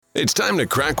It's time to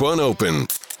crack one open.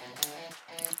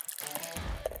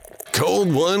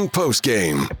 Cold One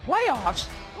Postgame. Playoffs?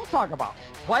 Don't talk about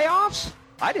playoffs.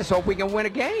 I just hope we can win a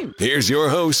game. Here's your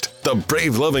host, the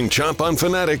brave-loving chomp-on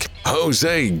fanatic,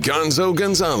 Jose Gonzo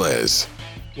Gonzalez.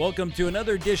 Welcome to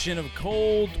another edition of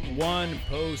Cold One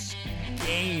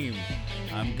Postgame.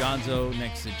 I'm Gonzo,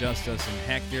 next to Justus and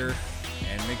Hector.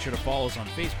 And make sure to follow us on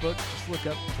Facebook. Just look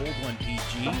up Cold One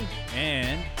PG.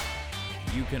 And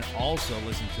you can also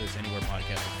listen to us anywhere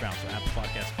podcasts are found. So Apple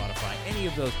Podcasts, Spotify, any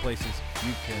of those places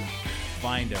you can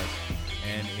find us.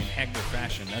 And in Hector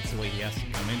fashion, that's the way he has to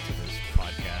come into this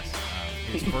podcast.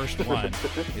 His first one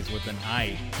is with an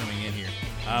I coming in here.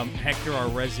 Hector, our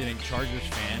resident Chargers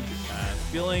fan,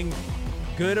 feeling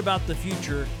good about the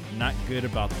future, not good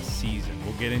about the season.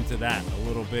 We'll get into that a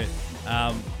little bit.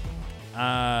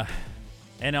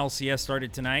 NLCS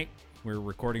started tonight. We're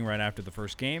recording right after the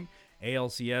first game.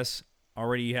 ALCS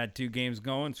already had 2 games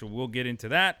going, so we'll get into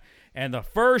that. And the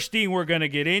first thing we're going to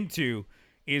get into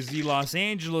is the Los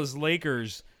Angeles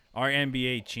Lakers are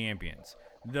NBA champions.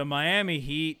 The Miami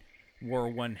Heat were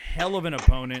one hell of an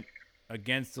opponent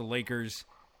against the Lakers.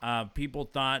 People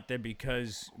thought that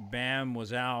because Bam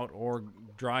was out or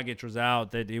Dragic was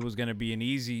out, that it was going to be an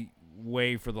easy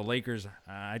way for the Lakers.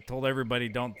 I told everybody,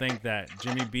 don't think that.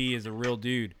 Jimmy B is a real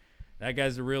dude. That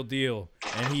guy's the real deal,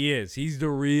 and he is. He's the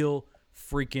real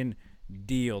freaking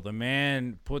deal. The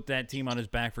man put that team on his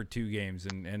back for 2 games,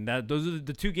 and those are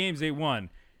the 2 games they won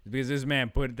because this man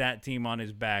put that team on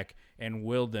his back and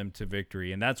willed them to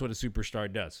victory, and that's what a superstar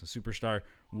does. A superstar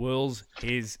wills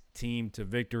his team to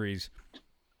victories.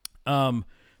 But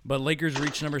Lakers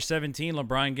reach number 17.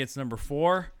 LeBron gets number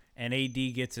 4, and AD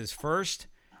gets his first.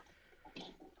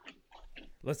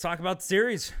 Let's talk about the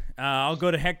series. I'll go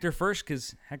to Hector first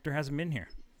because Hector hasn't been here.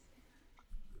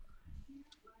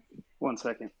 1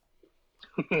 second.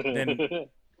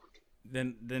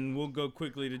 Then we'll go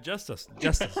quickly to Justus.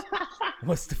 Justus,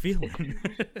 what's the feeling?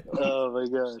 Oh my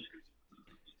god.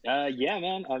 Yeah,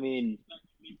 man. I mean,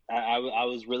 I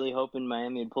was really hoping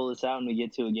Miami would pull this out and we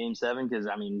get to a game 7 because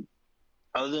I mean,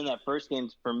 other than that first game,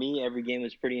 for me, every game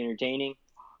was pretty entertaining.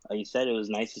 Like you said, it was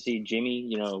nice to see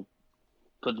Jimmy,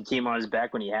 put the team on his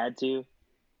back when he had to,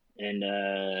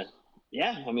 and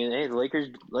yeah, I mean, hey, the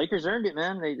Lakers earned it,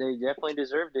 man. They definitely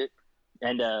deserved it.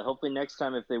 And hopefully next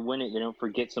time if they win it, they don't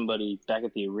forget somebody back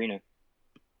at the arena.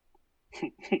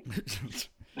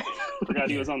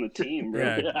 Forgot he was on the team, bro.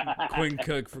 Yeah, Quinn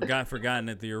Cook forgotten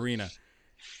at the arena.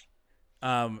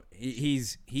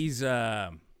 He's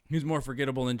more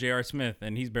forgettable than J.R. Smith,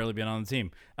 and he's barely been on the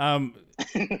team.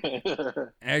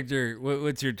 Hector,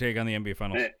 what's your take on the NBA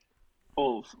Finals?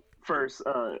 Well, first,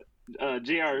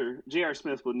 J.R.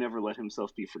 Smith would never let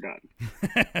himself be forgotten.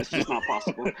 That's just not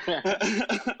possible.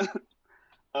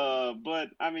 But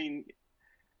I mean,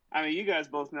 you guys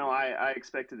both know I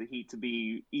expected the Heat to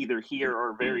be either here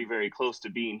or very, very close to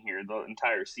being here the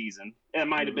entire season. It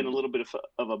might have been a little bit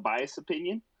of a biased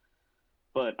opinion,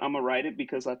 but I'm gonna write it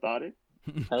because I thought it.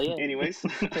 Hell yeah. Anyways,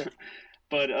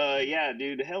 but yeah,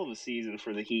 dude, hell of a season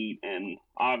for the Heat, and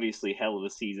obviously hell of a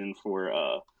season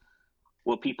for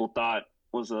what people thought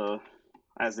was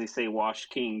as they say, Wash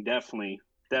King. Definitely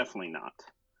not.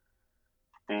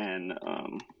 And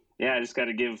yeah, I just got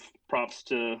to give props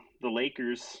to the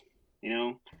Lakers.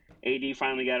 AD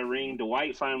finally got a ring.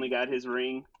 Dwight finally got his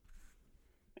ring,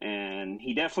 and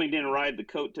he definitely didn't ride the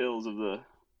coattails of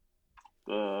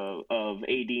of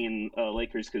AD and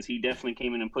Lakers because he definitely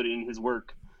came in and put in his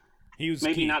work. He was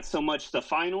maybe key. Not so much the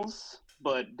finals,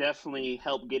 but definitely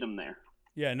helped get him there.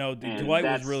 Yeah, no, And Dwight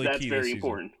was really that's key. That's this very season.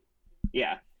 important.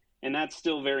 Yeah, and that's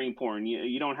still very important.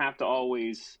 You don't have to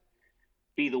always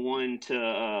be the one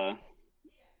to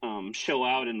show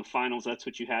out in the finals. That's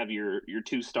what you have your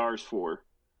 2 stars for,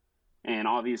 and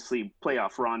obviously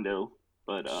playoff Rondo.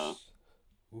 But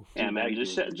yeah, man,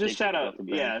 just shout out.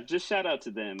 Yeah, just shout out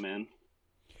to them, man.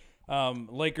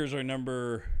 Lakers are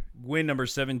number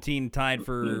 17, tied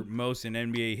for most in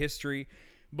NBA history.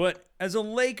 But as a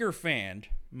Laker fan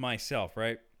myself,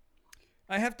 right,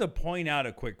 I have to point out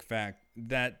a quick fact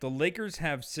that the Lakers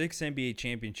have 6 NBA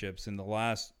championships in the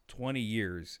last 20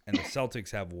 years, and the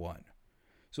Celtics have 1.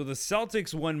 So the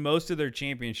Celtics won most of their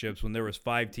championships when there was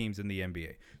 5 teams in the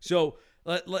NBA. So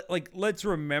let's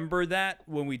remember that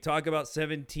when we talk about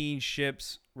 17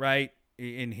 ships, right,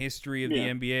 in history of the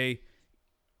NBA.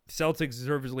 Celtics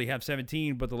deservedly have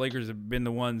 17, but the Lakers have been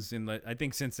the ones I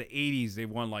think since the 80s they've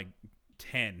won like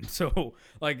 10. So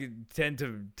like 10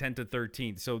 to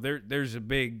 13. So there's a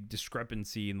big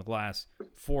discrepancy in the last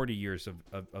 40 years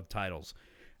of titles.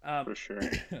 For sure.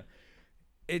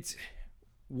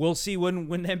 we'll see when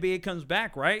the NBA comes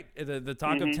back, right? The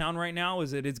talk of town right now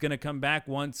is that it's going to come back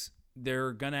once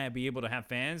they're going to be able to have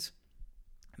fans.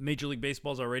 Major League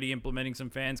Baseball's already implementing some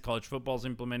fans. College football's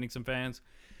implementing some fans.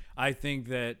 I think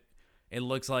that it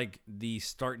looks like the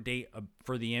start date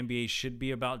for the NBA should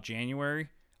be about January.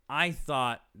 I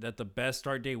thought that the best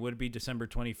start date would be December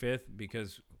 25th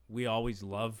because we always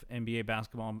love NBA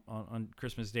basketball on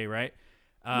Christmas Day, right?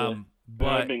 But that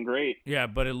would have been great. Yeah,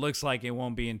 but it looks like it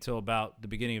won't be until about the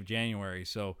beginning of January.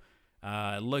 So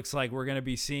it looks like we're going to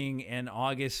be seeing an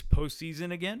August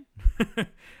postseason again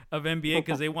of NBA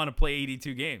because they want to play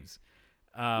 82 games.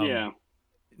 That's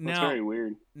very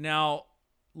weird. Now,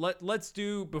 let's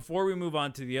do, before we move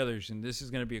on to the others, and this is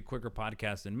going to be a quicker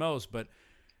podcast than most, but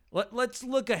let's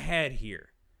look ahead here.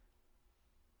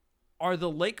 Are the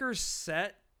Lakers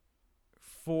set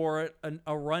for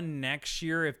a run next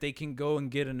year if they can go and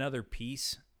get another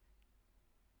piece?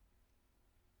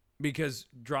 Because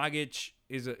Dragic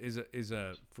is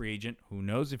a free agent. Who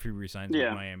knows if he resigns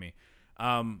with Miami?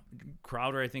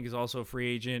 Crowder, I think, is also a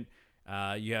free agent.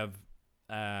 You have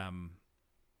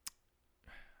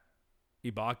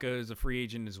Ibaka is a free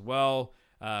agent as well.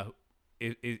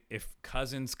 If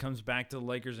Cousins comes back to the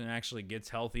Lakers and actually gets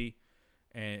healthy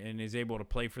and is able to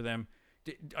play for them,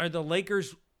 are the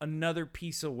Lakers another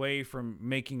piece away from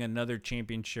making another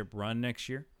championship run next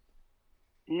year?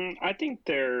 I think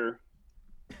they're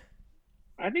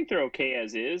okay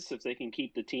as is if they can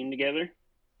keep the team together.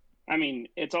 I mean,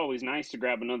 it's always nice to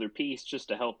grab another piece just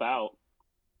to help out,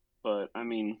 but I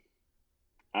mean,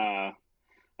 I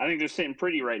think they're sitting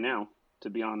pretty right now, to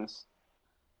be honest.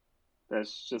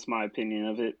 That's just my opinion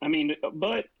of it. I mean,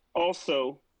 but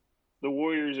also the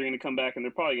Warriors are going to come back, and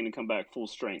they're probably going to come back full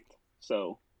strength.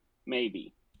 So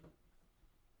maybe.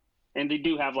 And they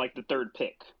do have like the third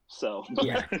pick. So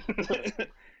Yeah.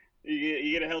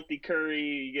 you get a healthy Curry,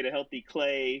 you get a healthy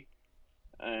Clay,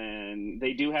 and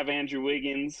they do have Andrew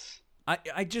Wiggins.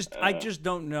 I just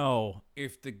don't know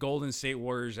if the Golden State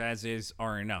Warriors as is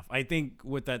are enough. I think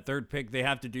with that third pick, they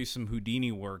have to do some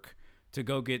Houdini work to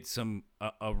go get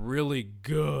a really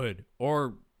good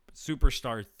or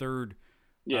superstar third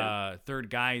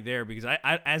guy there, because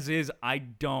I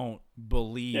don't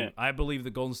believe I believe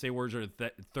the Golden State Warriors are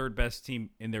the third best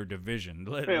team in their division,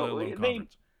 let alone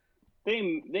conference.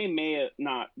 They may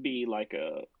not be like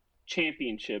a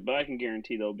championship, but I can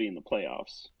guarantee they'll be in the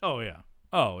playoffs. Oh yeah.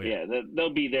 Yeah, they'll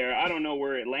be there. I don't know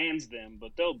where it lands them,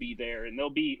 but they'll be there, and they'll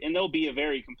be a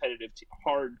very competitive,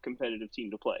 hard competitive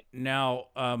team to play. Now,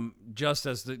 just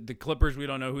as the Clippers, we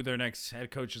don't know who their next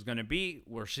head coach is going to be.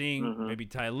 We're seeing maybe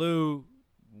Ty Lue.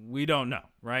 We don't know,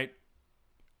 right?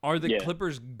 Are the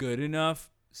Clippers good enough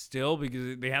still,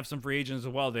 because they have some free agents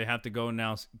as well? They have to go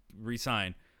now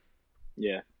re-sign.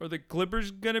 Yeah. Are the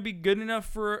Clippers going to be good enough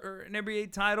for an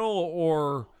NBA title,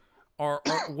 or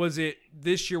was it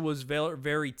this year was very,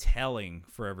 very telling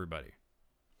for everybody?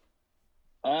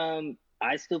 I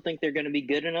still think they're going to be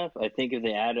good enough. I think if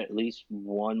they add at least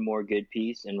one more good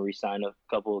piece and re-sign a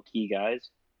couple of key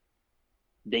guys,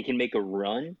 they can make a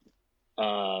run.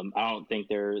 I don't think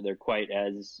they're quite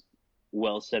as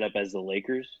well set up as the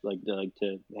Lakers. Like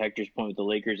to Hector's point with the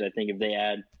Lakers, I think if they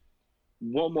add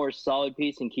one more solid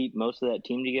piece and keep most of that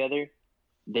team together,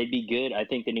 they'd be good. I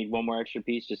think they need one more extra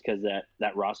piece just because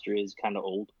that roster is kind of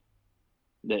old.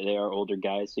 They are older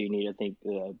guys, so you need, I think,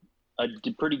 a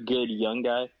pretty good young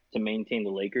guy to maintain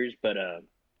the Lakers. But I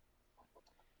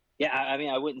mean,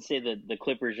 I wouldn't say that the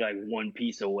Clippers are like one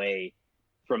piece away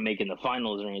from making the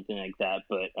finals or anything like that.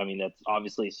 But I mean, that's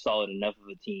obviously solid enough of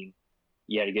a team.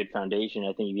 You had a good foundation.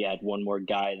 I think if you add one more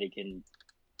guy, they can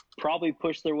probably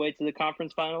push their way to the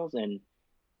conference finals and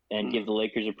give the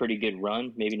Lakers a pretty good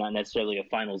run. Maybe not necessarily a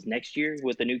finals next year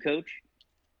with a new coach,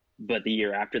 but the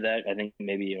year after that, I think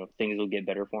maybe things will get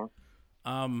better for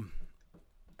them.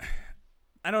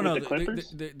 I don't know. The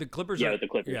Clippers? The Clippers. Yeah, are, with the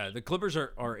Clippers. Yeah, the Clippers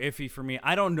are iffy for me.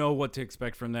 I don't know what to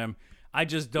expect from them. I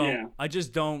just don't. Yeah. I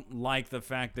just don't like the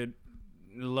fact that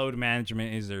load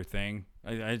management is their thing.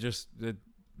 The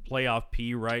playoff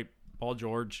P, right? Paul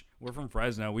George. We're from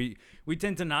Fresno. We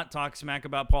tend to not talk smack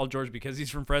about Paul George because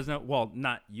he's from Fresno. Well,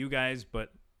 not you guys,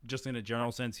 but just in a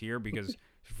general sense here because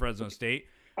Fresno State.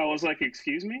 I was like,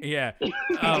 excuse me? Yeah.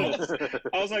 I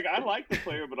was like, I like the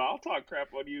player, but I'll talk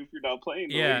crap on you if you're not playing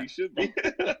the way you should be.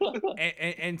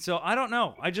 and so I don't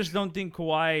know. I just don't think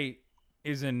Kawhi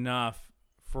is enough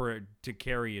for it to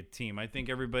carry a team. I think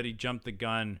everybody jumped the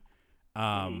gun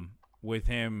with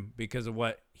him because of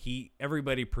what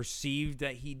everybody perceived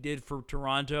that he did for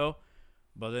Toronto,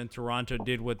 but then Toronto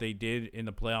did what they did in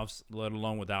the playoffs, let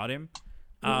alone without him.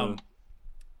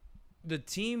 The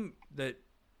team that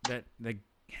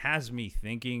has me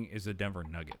thinking is the Denver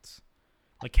Nuggets,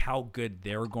 like how good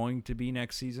they're going to be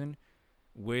next season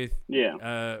with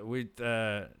Nurkic,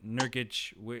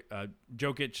 with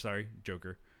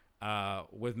Joker,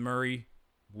 with Murray,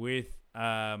 with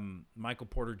Michael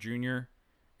Porter Jr.,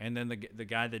 and then the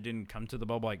guy that didn't come to the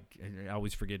bubble. I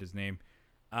always forget his name.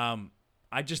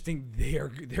 I just think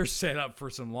they're set up for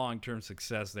some long-term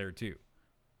success there too.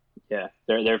 Yeah,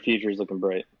 their future is looking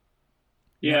bright.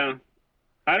 Yeah.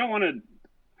 I don't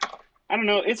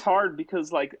know. It's hard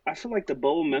because, like, I feel like the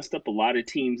bubble messed up a lot of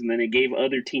teams, and then it gave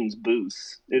other teams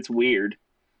boosts. It's weird.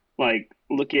 Like,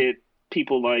 look at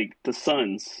people like the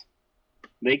Suns.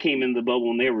 They came in the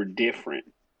bubble and they were different,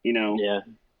 you know? Yeah.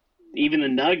 Even the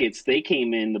Nuggets, they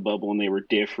came in the bubble and they were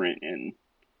different, and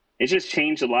it just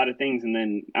changed a lot of things. And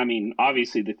then, I mean,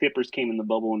 obviously the Clippers came in the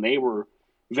bubble and they were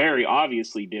very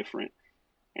obviously different.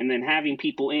 And then having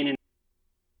people in and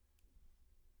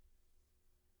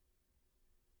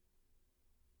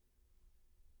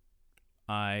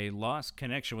I lost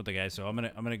connection with the guys, so I'm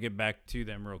gonna get back to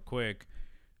them real quick.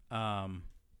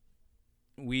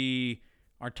 We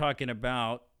are talking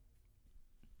about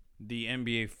the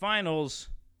NBA Finals,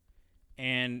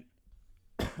 and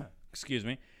excuse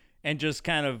me, and just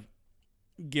kind of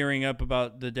gearing up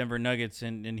about the Denver Nuggets,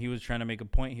 and he was trying to make a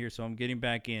point here, so I'm getting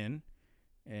back in,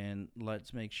 and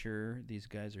let's make sure these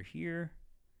guys are here.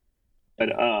 But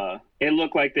it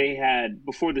looked like they had,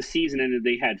 before the season ended,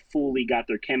 they had fully got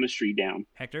their chemistry down.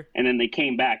 Hector? And then they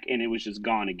came back, and it was just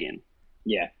gone again.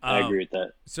 Yeah, I agree with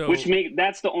that. So,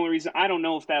 That's the only reason. I don't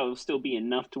know if that will still be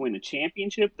enough to win a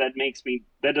championship. That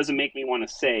doesn't make me want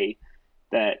to say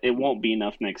that it won't be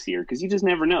enough next year, because you just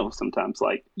never know sometimes.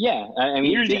 Like, yeah, I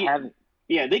mean,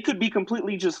 they could be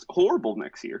completely just horrible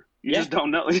next year. You just don't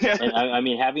know. Yeah. And I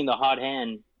mean, having the hot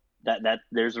hand, that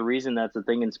there's a reason that's a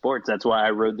thing in sports. That's why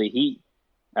I rode the Heat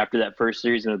after that first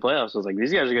series in the playoffs. I was like,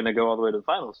 these guys are going to go all the way to the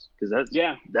finals, because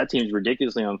that team's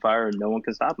ridiculously on fire and no one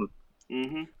can stop them.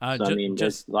 Mm-hmm. So, I mean,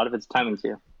 just a lot of it's timing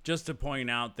too. Just to point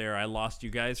out there, I lost you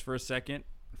guys for a second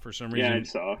for some reason. Yeah, I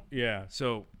saw. Yeah,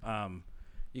 so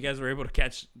you guys were able to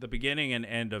catch the beginning and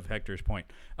end of Hector's point.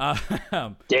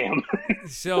 Damn.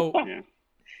 So yeah.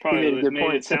 Probably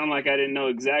made it sound like I didn't know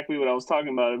exactly what I was talking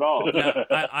about at all. No,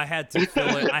 I had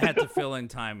to fill in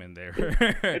time in there.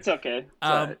 It's okay. It's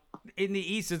all right. In the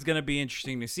East, it's going to be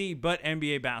interesting to see, but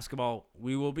NBA basketball,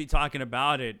 we will be talking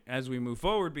about it as we move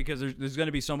forward, because there's going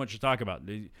to be so much to talk about.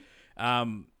 The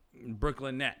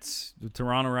Brooklyn Nets, the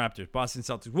Toronto Raptors, Boston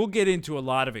Celtics. We'll get into a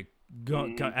lot of it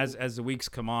as the weeks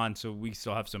come on, so we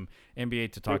still have some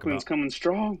NBA to talk Brooklyn's about. coming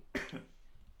strong.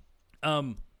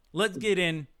 Let's get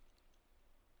in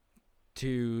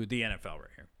to the NFL right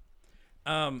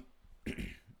here.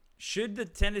 Should the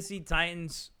Tennessee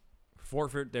Titans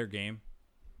forfeit their game?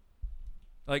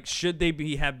 Like, should they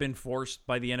have been forced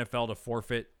by the NFL to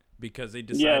forfeit because they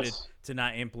decided to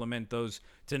not implement those,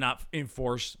 to not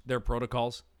enforce their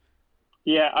protocols?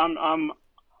 Yeah, I'm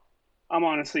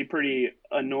honestly pretty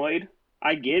annoyed.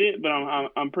 I get it, but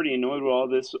I'm pretty annoyed with all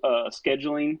this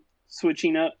scheduling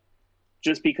switching up,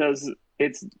 just because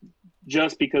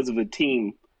of a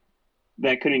team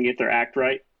that couldn't get their act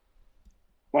right.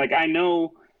 Like, I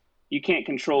know you can't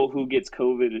control who gets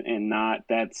COVID and not.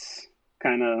 That's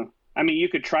kind of, I mean, you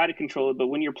could try to control it, but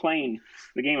when you're playing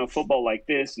the game of football like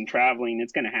this and traveling,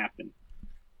 it's going to happen.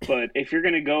 But if you're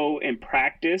going to go and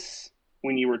practice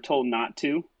when you were told not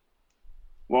to,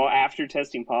 well, after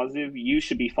testing positive, you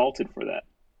should be faulted for that.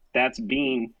 That's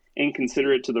being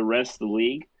inconsiderate to the rest of the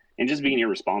league and just being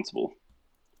irresponsible.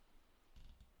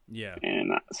 Yeah.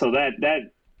 And so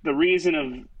that the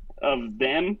reason of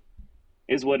them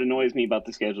is what annoys me about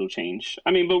the schedule change.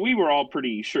 I mean, but we were all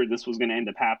pretty sure this was going to end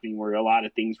up happening, where a lot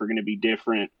of things were going to be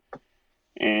different.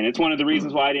 And it's one of the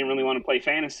reasons why I didn't really want to play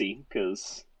fantasy,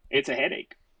 because it's a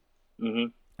headache.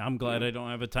 Mm-hmm. I'm glad I don't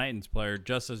have a Titans player.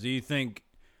 Justice, do you think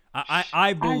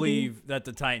I believe that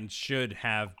the Titans should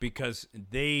have, because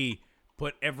they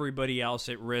put everybody else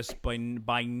at risk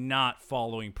by not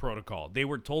following protocol. They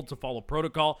were told to follow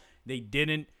protocol. They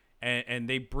didn't, and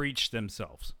they breached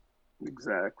themselves.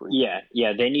 Exactly.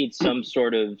 Yeah. They need some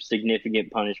sort of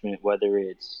significant punishment, whether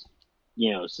it's,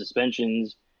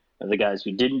 suspensions of the guys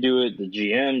who didn't do it, the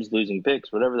GMs losing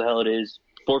picks, whatever the hell it is,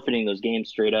 forfeiting those games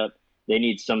straight up. They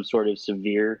need some sort of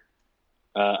severe,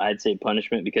 I'd say,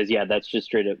 punishment, because that's just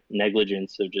straight up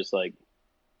negligence of just like,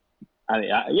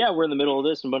 we're in the middle of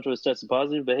this and a bunch of us tested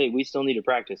positive, but hey, we still need to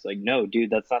practice. Like, no, dude,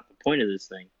 that's not the point of this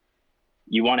thing.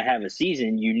 You want to have a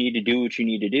season, you need to do what you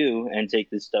need to do and take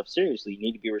this stuff seriously. You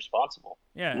need to be responsible.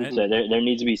 Yeah. So there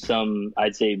needs to be some,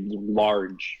 I'd say,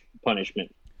 large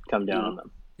punishment come down on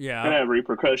them. Yeah, Gotta have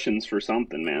repercussions for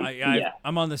something, man.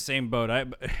 I'm on the same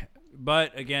boat.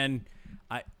 But again,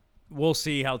 we'll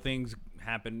see how things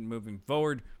happen moving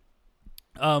forward.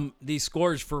 These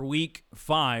scores for Week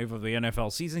 5 of the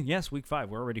NFL season. Yes, Week 5.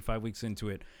 We're already 5 weeks into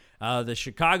it. The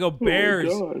Chicago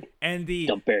Bears and the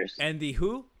Bears and the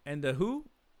who?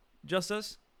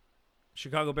 Justice.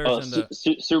 Chicago Bears and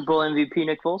the Super Bowl MVP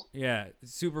Nick Foles. Yeah,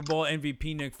 Super Bowl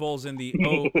MVP Nick Foles and the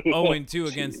 0-2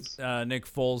 against Nick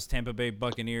Foles, Tampa Bay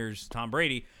Buccaneers, Tom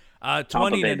Brady,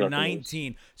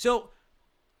 20-19. So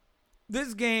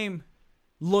this game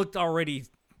looked already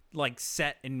like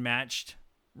set and matched,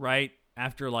 right?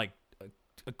 After like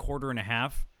a quarter and a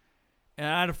half. And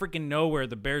out of freaking nowhere,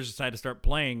 the Bears decided to start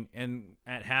playing, and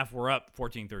at half we're up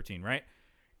 14-13, right?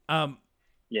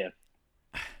 Yeah.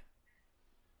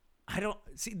 I don't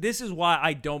see. This is why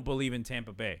I don't believe in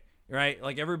Tampa Bay, right?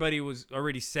 Like everybody was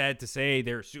already said to say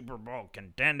they're a Super Bowl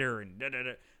contender and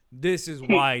da-da-da. This is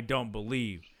why I don't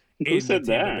believe in said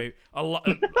Tampa that? Bay.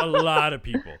 A lot of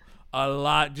people,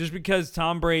 just because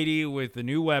Tom Brady with the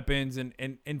new weapons and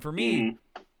for me,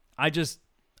 I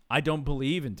don't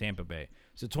believe in Tampa Bay.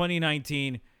 So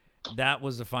 2019, that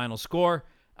was the final score.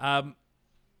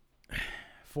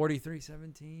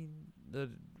 43-17. The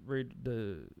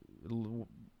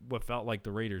what felt like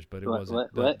the Raiders, but it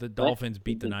wasn't. The Dolphins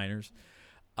beat the Niners.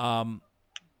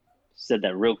 Said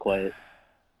that real quiet.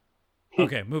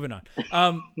 Okay, moving on.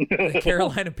 The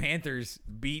Carolina Panthers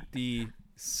beat the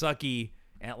sucky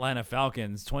Atlanta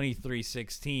Falcons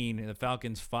 23-16. And the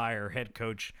Falcons fire head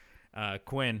coach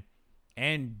Quinn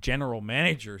and general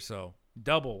manager, so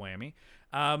double whammy.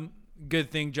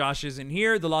 Good thing Josh isn't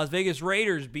here. The Las Vegas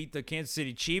Raiders beat the Kansas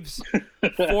City Chiefs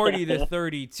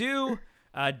 40-32.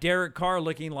 Derek Carr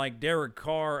looking like Derek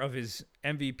Carr of his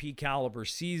MVP caliber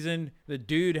season. The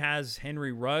dude has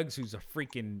Henry Ruggs, who's a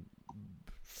freaking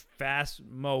fast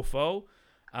mofo.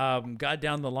 Got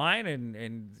down the line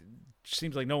and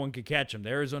seems like no one could catch him. The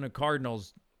Arizona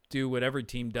Cardinals do what every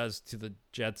team does to the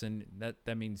Jets, and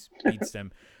that means beats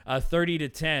them.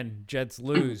 30-10, Jets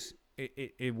lose.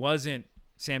 It wasn't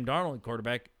Sam Darnold at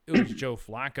quarterback. It was Joe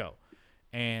Flacco.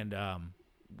 And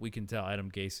we can tell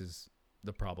Adam Gase is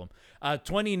the problem.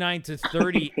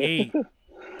 29-38,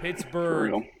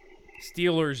 Pittsburgh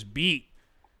Steelers beat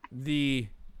the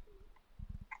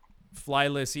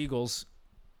flyless Eagles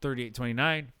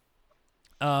 38-29.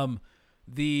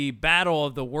 The battle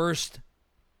of the worst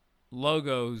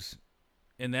logos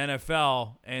in the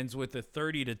NFL ends with a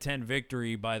 30-10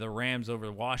 victory by the Rams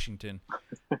over Washington.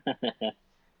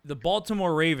 The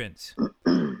Baltimore Ravens.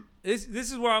 This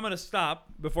is where I'm going to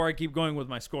stop before I keep going with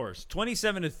my scores.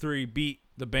 27-3 beat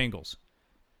the Bengals.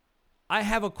 I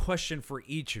have a question for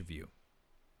each of you.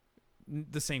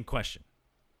 The same question.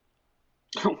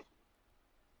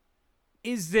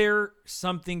 Is there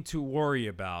something to worry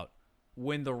about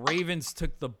when the Ravens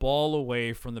took the ball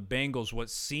away from the Bengals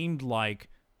what seemed like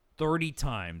 30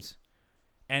 times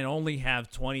and only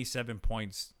have 27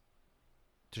 points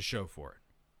to show for it?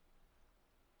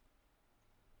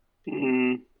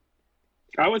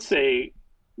 I would say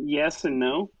yes and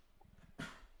no.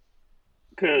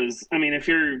 Because, I mean, if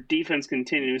your defense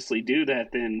continuously do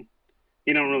that, then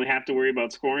you don't really have to worry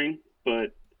about scoring.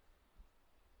 But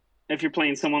if you're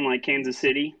playing someone like Kansas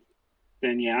City,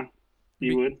 then yeah,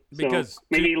 you would. Because so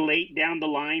maybe late down the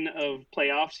line of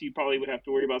playoffs, you probably would have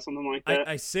to worry about something like that.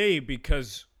 I say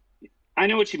because I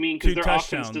know what you mean, because their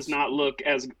touchdowns. offense does not look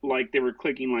as like they were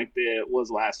clicking like it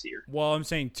was last year. Well, I'm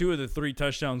saying 2 of the 3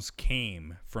 touchdowns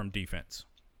came from defense.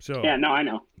 So yeah, no, I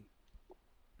know.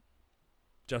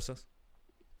 Justice?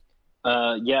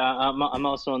 Yeah, I'm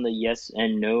also on the yes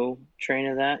and no train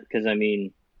of that, because, I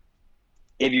mean,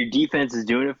 if your defense is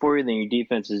doing it for you, then your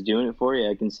defense is doing it for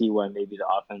you. I can see why maybe the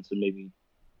offense would maybe,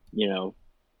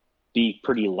 be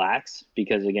pretty lax,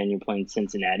 because, again, you're playing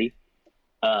Cincinnati.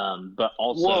 But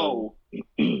also... Whoa.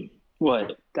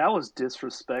 What? That was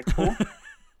disrespectful.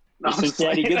 No,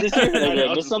 Cincinnati good this year?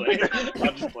 I'm just playing.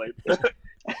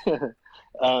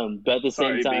 But at the same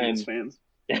Sorry, time... Bengals fans.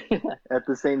 At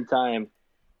the same time,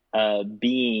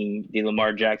 being the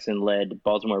Lamar Jackson-led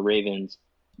Baltimore Ravens,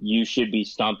 you should be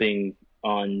stomping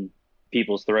on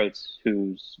people's throats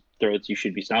whose throats you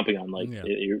should be stomping on. Like,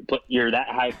 you're that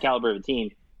high caliber of a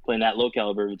team playing that low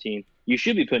caliber of a team. You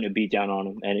should be putting a beat down on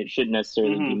them, and it shouldn't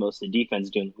necessarily be most of the defense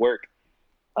doing the work.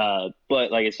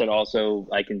 But like I said, also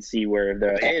I can see where if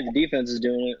they're like, hey, the defense is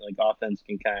doing it, like offense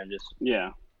can kind of just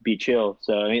be chill.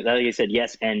 So I mean, like I said,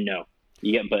 yes and no.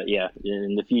 But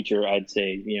in the future, I'd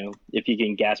say if you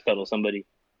can gas pedal somebody.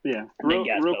 Yeah, real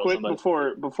quick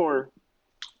somebody. before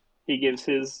he gives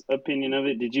his opinion of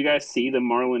it, did you guys see the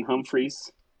Marlon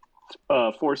Humphreys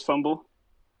forced fumble?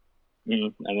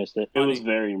 I missed it. It was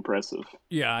very impressive.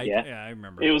 Yeah, Yeah. I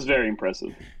remember. It was very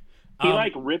impressive.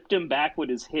 He ripped him back with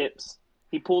his hips.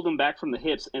 He pulled him back from the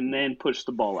hips and then pushed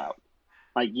the ball out.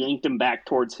 Yanked him back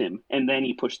towards him, and then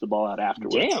he pushed the ball out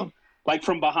afterwards. Damn.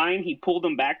 From behind, he pulled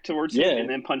him back towards him and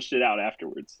then punched it out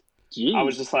afterwards. Jeez. I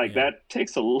was just like, that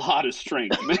takes a lot of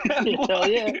strength, man. Hell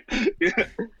yeah.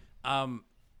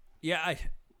 Yeah,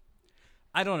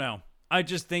 I don't know. I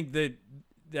just think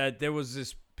that there was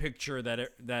this picture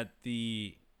that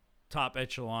the top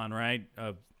echelon, right,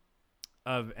 of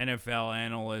NFL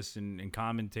analysts and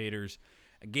commentators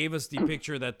gave us the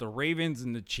picture that the Ravens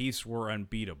and the Chiefs were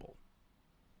unbeatable.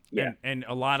 Yeah. And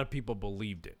a lot of people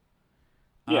believed it.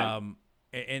 Yeah.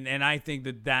 And I think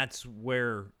that's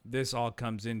where this all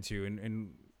comes into.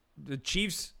 And the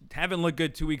Chiefs haven't looked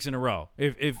good 2 weeks in a row.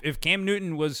 If Cam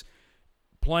Newton was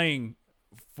playing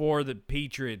for the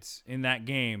Patriots in that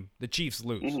game, the Chiefs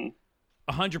lose.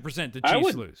 100% the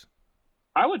Chiefs lose.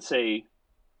 I would say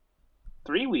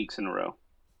 3 weeks in a row.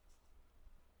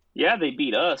 Yeah, they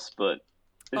beat us, but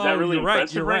is that really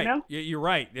impressive right now? Yeah, you're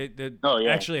right.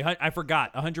 Actually, I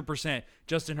forgot. 100%.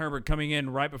 Justin Herbert coming in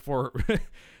right before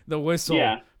the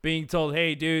whistle, being told,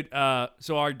 "Hey, dude,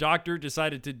 so our doctor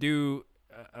decided to do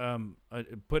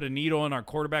put a needle in our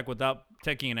quarterback without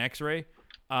taking an X-ray,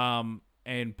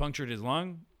 and punctured his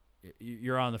lung.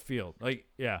 You're on the field."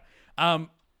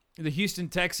 The Houston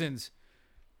Texans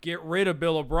get rid of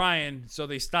Bill O'Brien, so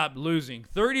they stopped losing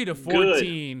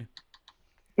 30-14.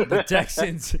 The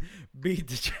Texans beat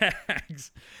the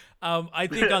Jags. I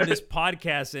think on this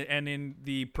podcast and in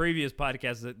the previous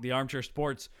podcast, the Armchair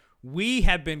Sports, we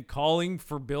have been calling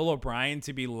for Bill O'Brien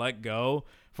to be let go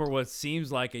for what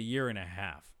seems like a year and a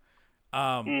half.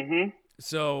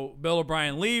 So Bill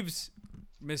O'Brien leaves.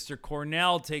 Mr.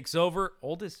 Cornell takes over,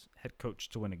 oldest head coach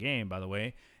to win a game, by the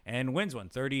way, and wins one,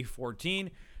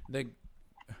 30-14.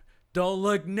 Don't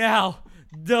look now.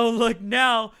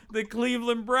 The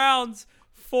Cleveland Browns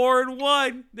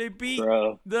 4-1. They beat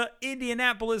the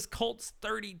Indianapolis Colts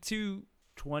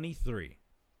 32-23.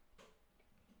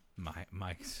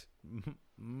 Mike's.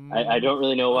 I don't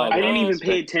really know why. I didn't even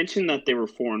pay attention that they were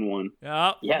 4-1.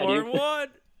 Yeah, 4-1.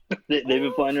 They've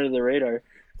been flying under the radar.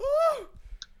 Woo!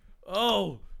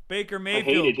 Oh, Baker Mayfield.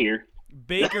 I hate it here.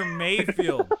 Baker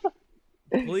Mayfield.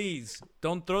 Please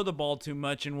don't throw the ball too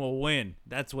much and we'll win.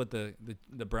 That's what the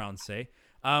Browns say.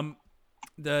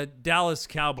 The Dallas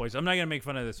Cowboys. I'm not going to make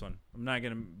fun of this one. I'm not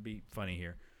going to be funny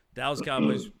here. Dallas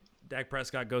Cowboys, Dak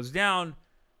Prescott goes down.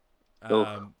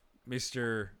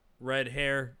 Mr. Red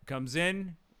Hair comes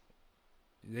in.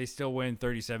 They still win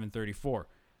 37-34.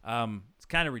 It's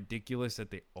kind of ridiculous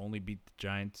that they only beat the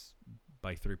Giants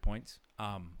by 3 points.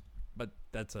 But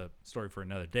that's a story for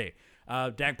another day.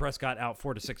 Dak Prescott out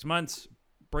 4 to 6 months.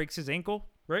 Breaks his ankle,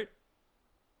 right?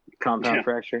 Compound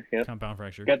fracture. Yep. Compound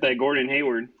fracture. Got that Gordon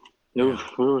Hayward. I'm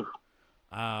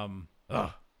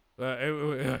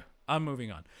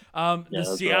moving on.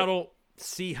 The Seattle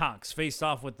Seahawks faced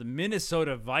off with the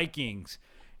Minnesota Vikings,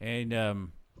 and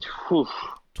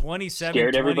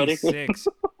 27-26.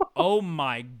 Oh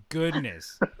my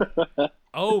goodness.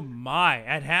 Oh my.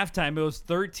 At halftime it was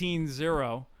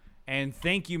 13-0, and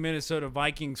thank you Minnesota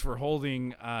Vikings for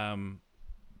holding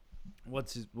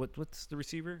what's the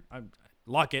receiver?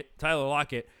 Tyler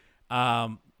Lockett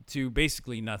to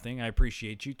basically nothing. I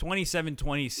appreciate you.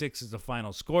 27-26 is the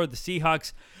final score. The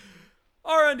Seahawks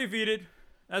are undefeated.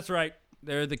 That's right.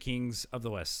 They're the kings of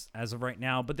the West as of right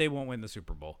now, but they won't win the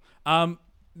Super Bowl. The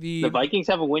Vikings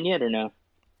haven't won yet or no?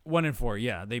 1-4,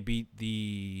 yeah. They beat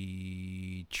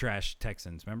the trash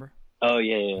Texans, remember? Oh,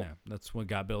 yeah. That's what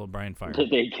got Bill O'Brien fired.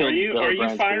 They killed Bill Are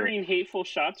O'Brien you firing hateful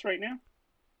shots right now?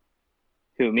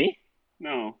 Who, me?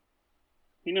 No.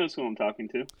 He knows who I'm talking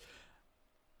to.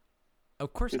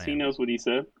 Of course I am. Because he knows what he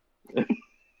said. Of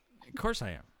course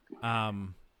I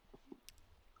am.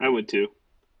 I would too.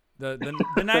 The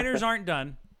Niners aren't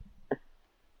done.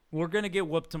 We're going to get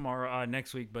whooped tomorrow,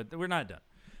 next week, but we're not done.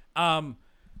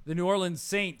 The New Orleans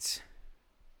Saints.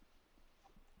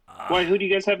 Why? Who do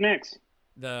you guys have next?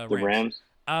 The Rams.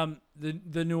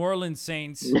 The New Orleans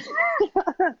Saints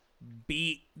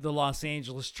beat the Los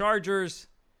Angeles Chargers.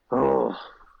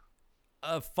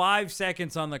 5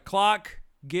 seconds on the clock.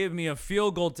 Give me a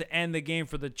field goal to end the game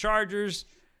for the Chargers.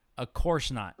 Of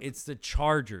course not. It's the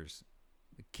Chargers.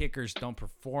 The kickers don't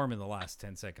perform in the last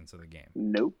 10 seconds of the game.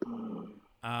 Nope.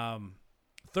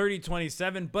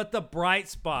 30-27. But the bright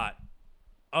spot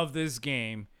of this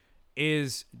game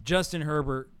is Justin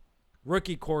Herbert,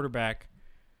 rookie quarterback,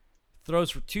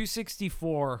 throws for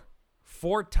 264,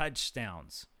 4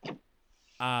 touchdowns.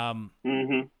 The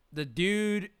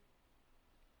dude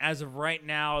as of right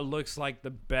now, it looks like the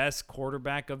best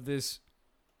quarterback of this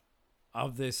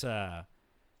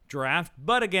draft.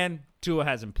 But again, Tua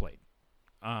hasn't played.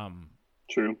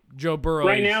 True. Joe Burrow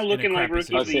Right is now, in a looking like crappy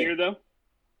rookie of the season. year, though.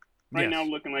 Right Yes. now,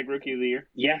 looking like rookie of the year.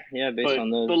 Yeah, based But on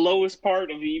the those. lowest part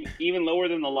of even lower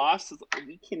than the loss is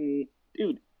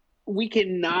we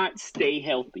cannot stay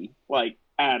healthy like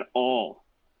at all.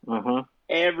 Uh-huh.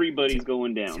 Everybody's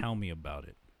going down. Tell me about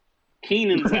it.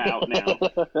 Keenan's out now.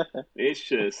 It's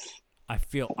just I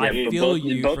feel Yeah, but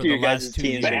you both for of the your guys' last 2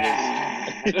 teams years. are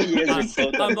bad. You guys are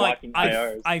both I'm like, walking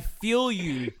IRs. I feel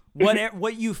you.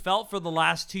 What you felt for the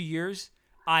last 2 years,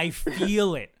 I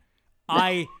feel it.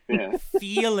 I Yeah.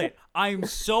 feel it. I'm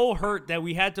so hurt that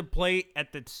we had to play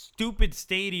at the stupid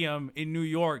stadium in New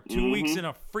York 2 weeks in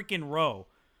a freaking row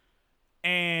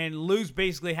and lose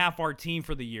basically half our team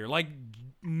for the year. Like,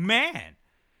 man.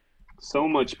 So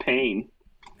much pain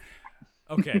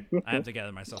Okay, I have to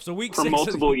gather myself. So week for 6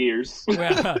 multiple years.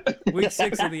 Week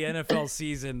 6 of the NFL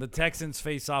season, the Texans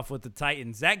face off with the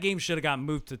Titans. That game should have got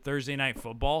moved to Thursday Night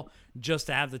Football just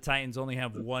to have the Titans only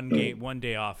have one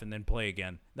day off and then play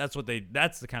again. That's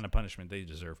the kind of punishment they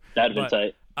deserve. That'd have been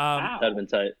tight. Wow. That'd have been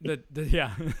tight.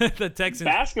 The Texans.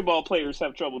 Basketball players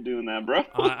have trouble doing that, bro.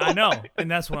 I know,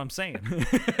 and that's what I'm saying.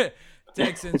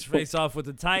 Texans face off with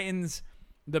the Titans.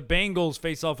 The Bengals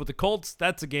face off with the Colts.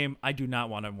 That's a game I do not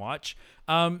want to watch.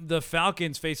 The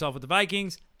Falcons face off with the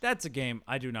Vikings. That's a game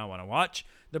I do not want to watch.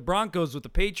 The Broncos with the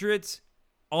Patriots.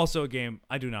 Also a game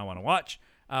I do not want to watch.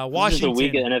 This is Washington. a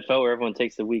week of NFL where everyone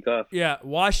takes the week off. Yeah,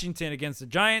 Washington against the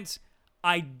Giants.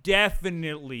 I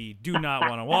definitely do not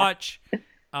want to watch.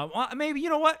 Maybe, you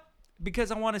know what?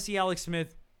 Because I want to see Alex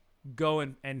Smith go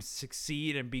and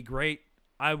succeed and be great.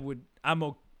 I'm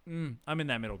in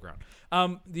that middle ground.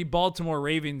 The Baltimore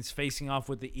Ravens facing off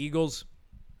with the Eagles.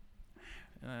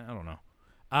 I don't know.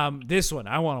 This one,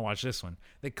 I want to watch this one.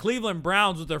 The Cleveland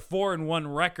Browns with their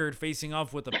 4-1 record facing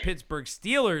off with the Pittsburgh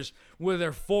Steelers with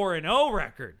their 4-0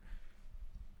 record.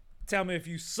 Tell me if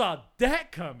you saw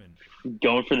that coming.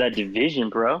 Going for that division,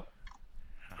 bro.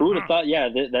 Who would have thought? Yeah,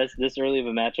 that's this early of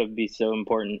a matchup would be so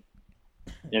important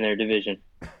in their division.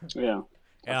 Yeah.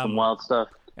 That's some wild stuff.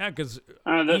 Yeah, because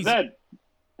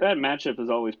That matchup is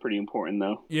always pretty important,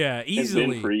 though. yeah, It's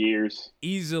been easily for years.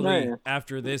 Yeah.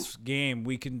 after this game,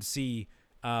 we can see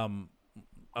a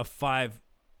 5-1,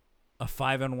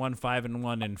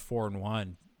 5-1, and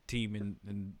 4-1 team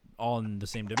in all in the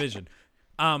same division.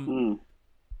 The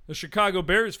Chicago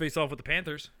Bears face off with the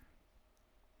Panthers.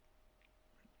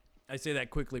 I say that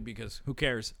quickly because who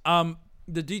cares? The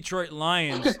Detroit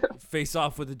Lions face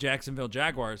off with the Jacksonville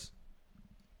Jaguars.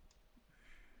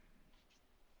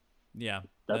 Yeah,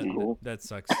 That's cool. That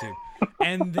sucks too.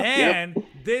 And then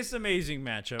this amazing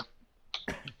matchup.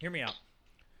 Hear me out.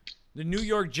 The New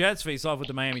York Jets face off with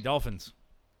the Miami Dolphins.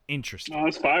 Interesting. Oh,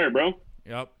 it's fire, bro.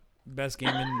 Yep. Best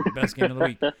game of the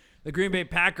week. The Green Bay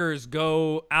Packers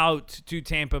go out to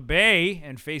Tampa Bay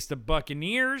and face the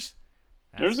Buccaneers.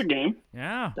 There's a game.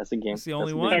 Yeah. That's a game. That's the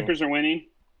only That's a one. Packers are winning.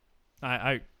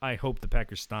 I hope the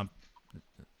Packers stomp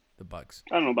the Bucs.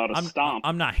 I don't know about a stomp.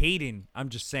 I'm not hating. I'm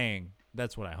just saying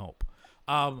that's what I hope.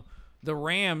 The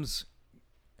Rams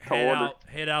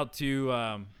head out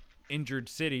to Injured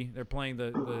City. They're playing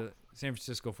the San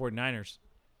Francisco 49ers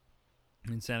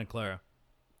in Santa Clara.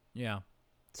 Yeah.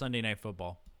 Sunday Night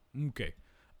Football. Okay.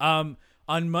 On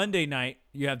Monday night,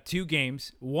 you have 2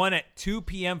 games. One at 2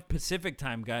 p.m. Pacific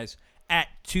time, guys. At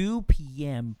 2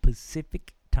 p.m.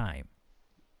 Pacific time.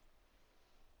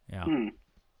 Yeah.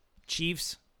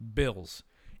 Chiefs, Bills.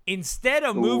 Instead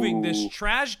of moving this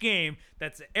trash game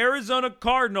that's the Arizona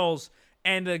Cardinals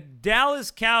and the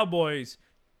Dallas Cowboys,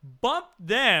 bump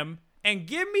them and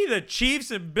give me the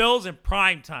Chiefs and Bills in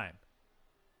prime time.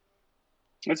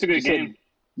 That's a good game.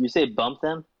 You say bump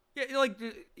them? Yeah, like,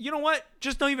 you know what?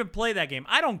 Just don't even play that game.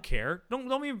 I don't care. Don't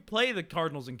even play the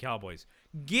Cardinals and Cowboys.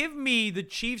 Give me the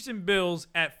Chiefs and Bills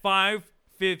at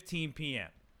 5:15 p.m.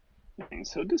 Dang,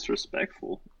 so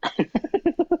disrespectful.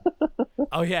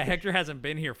 Oh yeah, Hector hasn't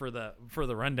been here for the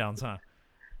rundowns, huh?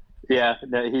 Yeah,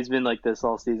 no, he's been like this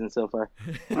all season so far.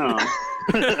 Oh.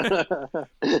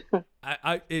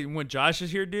 When Josh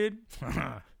is here, dude,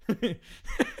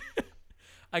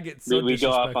 I get so we go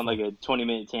off disrespectful. on like a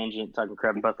 20-minute tangent talking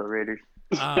crap about the Raiders.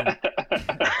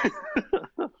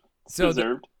 So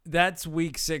Deserved. that's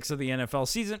week 6 of the NFL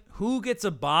season. Who gets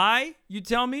a bye? You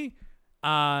tell me.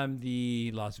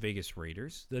 The Las Vegas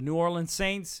Raiders, the New Orleans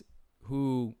Saints,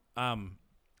 who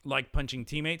like punching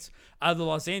teammates, the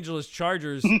Los Angeles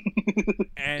Chargers,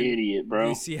 and Idiot, bro.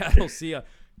 the Seattle Seahawks.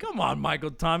 Come on,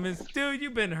 Michael Thomas, dude,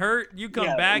 you've been hurt. You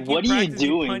come back. what are you practice,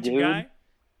 doing, punch dude? a guy.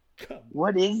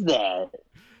 What is that?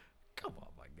 Come on,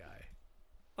 my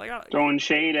Throwing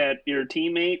shade at your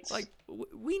teammates. Like,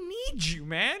 we need you,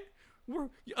 man. We're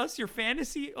us, your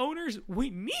fantasy owners. We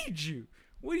need you.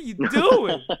 What are you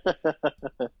doing?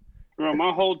 Bro,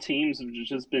 my whole team's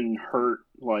just been hurt.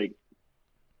 Like,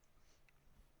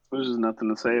 there's just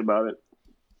nothing to say about it.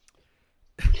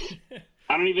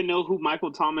 I don't even know who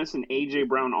Michael Thomas and A.J.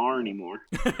 Brown are anymore.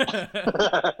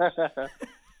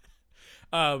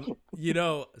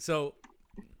 So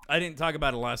I didn't talk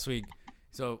about it last week.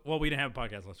 We didn't have a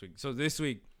podcast last week. So this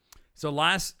week,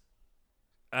 last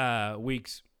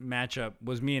week's matchup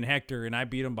was me and Hector, and I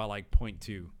beat him by like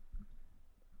 0.2.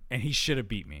 And he should have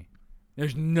beat me.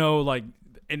 There's no,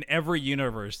 in every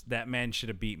universe, that man should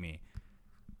have beat me.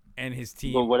 And his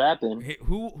team. But what happened?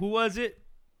 Who was it?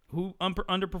 Who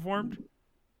underperformed?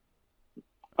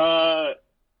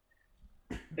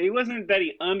 It wasn't that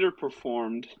he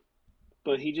underperformed,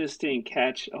 but he just didn't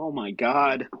catch. Oh my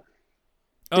God.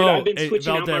 Dude, I've been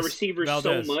switching out my receivers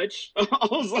so much. I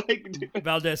was like, dude.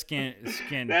 Valdez can't.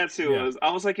 That's who it was.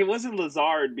 I was like, it wasn't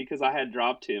Lazard because I had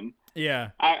dropped him. Yeah.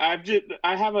 I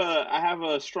have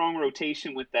a strong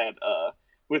rotation with that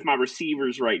with my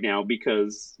receivers right now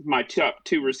because my top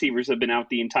two receivers have been out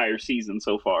the entire season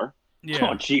so far.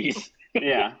 Yeah. Oh jeez.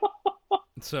 Yeah.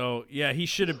 So yeah, he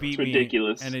should have beat me.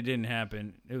 Ridiculous. And it didn't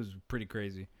happen. It was pretty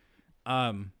crazy.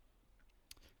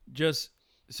 Just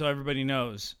so everybody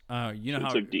knows, you know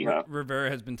how Rivera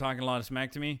has been talking a lot of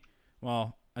smack to me.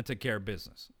 Well, I took care of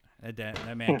business.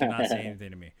 That man cannot say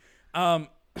anything to me.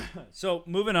 So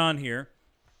moving on here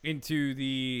into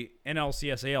the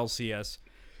NLCS, ALCS,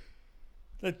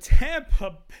 the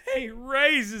Tampa Bay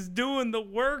Rays is doing the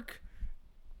work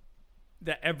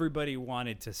that everybody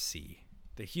wanted to see.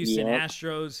 The Houston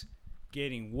Astros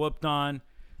getting whooped on.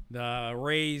 The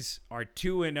Rays are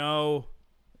 2-0.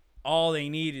 All they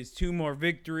need is 2 more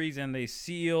victories, and they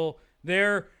seal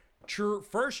their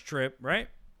first trip, right?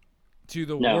 To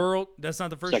the world. That's not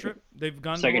the first trip. They've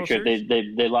gone to the World Series?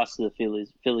 They lost to the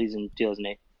Phillies in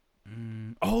 2008.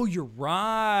 Oh, you're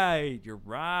right.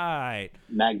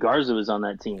 Matt Garza was on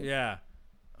that team. Yeah.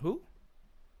 Who?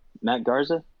 Matt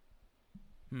Garza.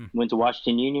 Went to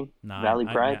Washington Union. Valley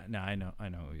Pride. I know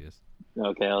who he is.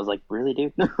 Okay, I was like, really,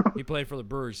 dude? He played for the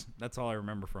Brewers. That's all I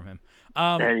remember from him.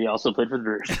 And he also played for the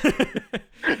Brewers.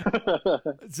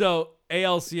 So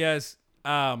ALCS.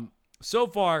 So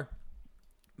far,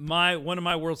 one of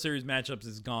my World Series matchups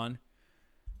is gone.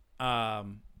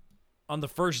 On the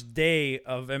first day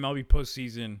of MLB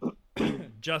postseason,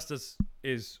 Justice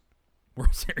is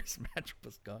World Series matchup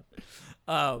is gone.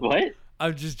 What?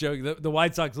 I'm just joking. The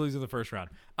White Sox lose in the first round.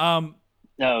 Oh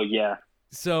yeah.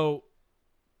 So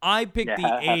I picked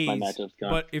the A's, gone.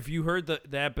 but if you heard the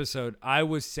episode, I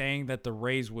was saying that the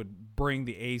Rays would bring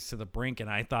the A's to the brink, and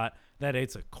I thought that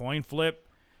it's a coin flip.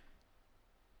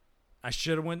 I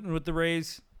should have went with the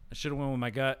Rays. I should have went with my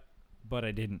gut, but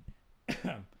I didn't.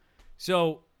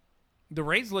 So the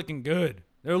Rays looking good.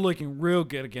 They're looking real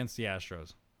good against the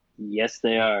Astros. Yes,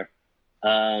 they are.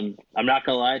 I'm not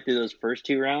going to lie, through those first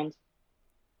 2 rounds,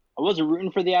 I wasn't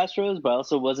rooting for the Astros, but I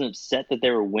also wasn't upset that they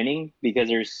were winning because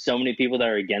there's so many people that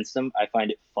are against them. I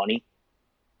find it funny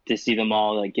to see them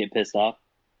all get pissed off.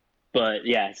 But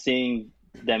yeah, seeing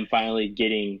them finally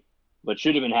getting what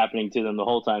should have been happening to them the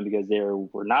whole time because they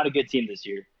were not a good team this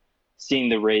year, seeing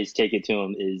the Rays take it to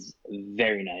them is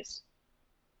very nice.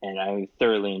 And I'm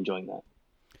thoroughly enjoying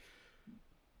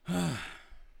that.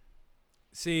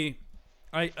 See,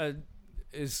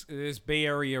 this Bay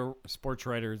Area sports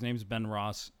writer, his name's Ben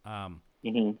Ross,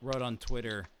 wrote on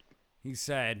Twitter. He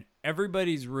said,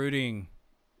 everybody's rooting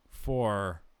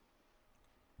for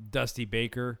Dusty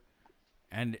Baker,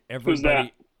 and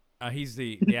everybody, he's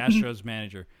the Astros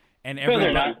manager, and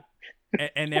everybody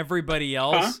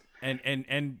else,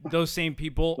 and those same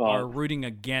people are rooting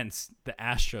against the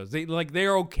Astros.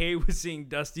 They're okay with seeing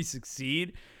Dusty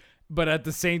succeed, but at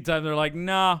the same time, they're like,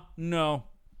 no.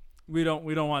 We don't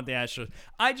want the Astros.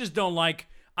 I just don't like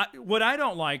what I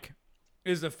don't like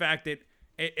is the fact that,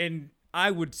 and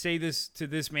I would say this to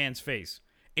this man's face,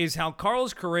 is how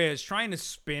Carlos Correa is trying to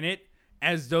spin it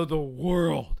as though the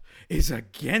world is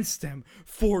against them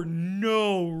for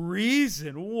no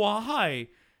reason. Why?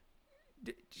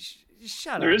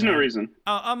 Shut up. There is no reason.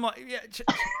 I'm like,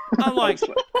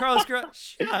 Carlos Correa,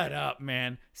 shut up,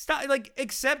 man. Stop.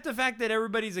 Accept the fact that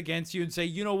everybody's against you and say,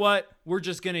 you know what? We're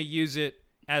just gonna use it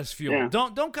as fuel. Yeah.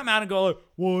 Don't come out and go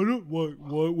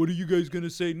what are you guys gonna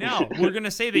say now? We're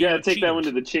gonna say that you gotta take that one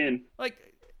to the chin.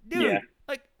 Dude,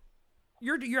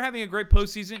 you're having a great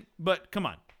postseason, but come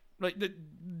on,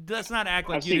 let's not act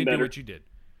like you didn't do what you did.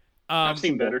 I've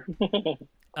seen better.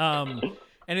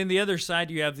 And in the other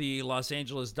side, you have the Los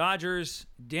Angeles Dodgers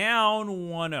down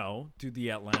 1-0 to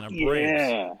the Atlanta Braves.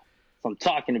 Yeah, that's what I'm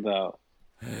talking about.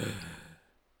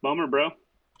 Bummer, bro.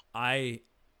 I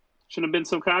Shouldn't have been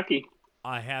so cocky.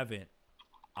 haven't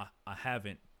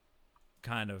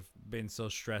kind of been so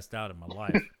stressed out in my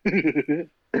life.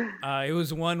 It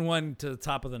was 1-1 to the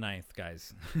top of the ninth,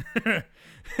 guys.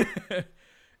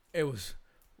 It was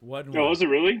 1-1. Oh, was it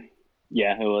really?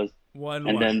 Yeah, it was. 1-1.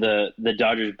 And then the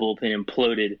Dodgers bullpen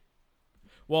imploded.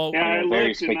 Well, Yeah, I a very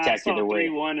looked and I saw spectacular way.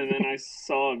 3-1, and then I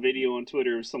saw a video on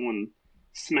Twitter of someone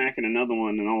smacking another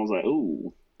one, and I was like,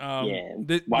 ooh.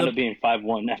 Wound up being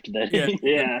 5-1 after that. Yeah.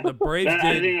 Yeah. The Braves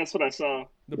I did. think that's what I saw.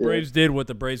 The Braves did what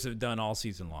the Braves have done all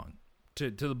season long to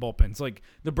the bullpens. Like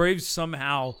the Braves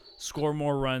somehow score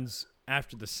more runs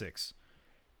after the sixth.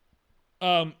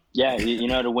 Yeah, you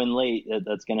know, to win late,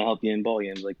 that's going to help you in ball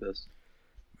games like this.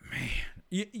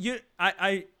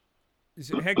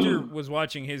 Hector was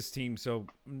watching his team, so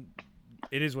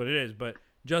it is what it is. But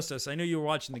Justice, I know you were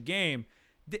watching the game.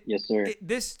 Yes, sir.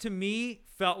 This to me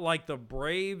felt like the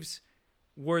Braves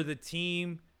were the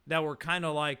team that were kind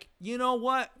of like, you know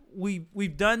what,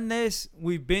 we've done this,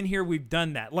 we've been here, we've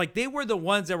done that. Like they were the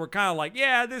ones that were kind of like,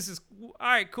 yeah, this is all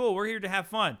right, cool, we're here to have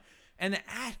fun. And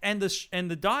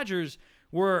the Dodgers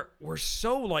were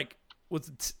so like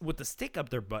with the stick up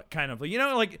their butt, kind of, you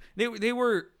know, like they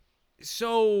were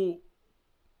so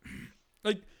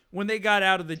like when they got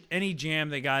out of any jam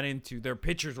they got into, their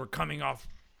pitchers were coming off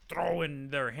throwing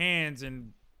their hands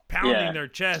and pounding their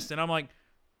chest, and I'm like,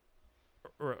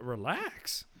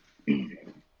 relax,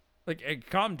 like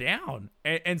calm down.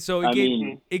 And so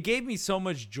it gave me so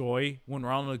much joy when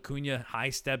Ronald Acuna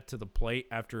high stepped to the plate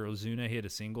after Ozuna hit a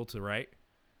single to right.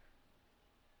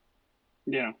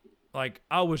 Yeah. Like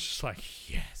I was just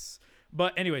like, yes.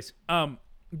 But anyways,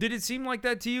 did it seem like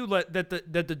that to you? That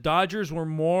the Dodgers were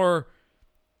more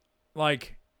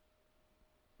like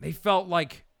they felt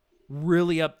like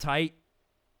really uptight,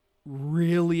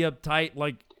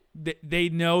 like they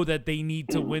know that they need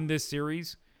to win this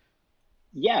series?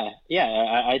 Yeah,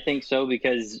 I think so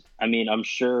because, I mean, I'm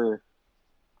sure,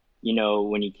 you know,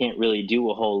 when you can't really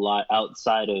do a whole lot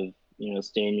outside of, you know,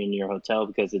 staying in your hotel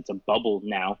because it's a bubble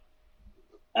now,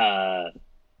 I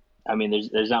mean,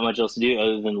 there's not much else to do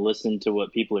other than listen to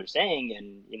what people are saying.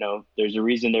 And, you know, there's a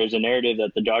reason there's a narrative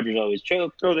that the Dodgers always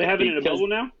choke. Oh, they have it in a bubble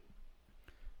now?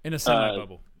 In a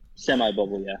semi-bubble.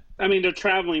 Semi-bubble, yeah. I mean, they're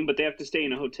traveling, but they have to stay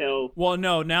in a hotel. Well,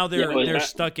 no, now they're Yeah,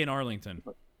 stuck in Arlington.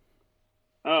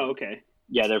 Oh, okay.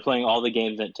 Yeah, they're playing all the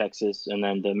games at Texas, and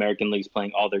then the American League's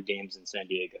playing all their games in San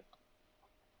Diego.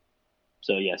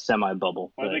 So, yeah,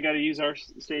 semi-bubble. Why do they got to use our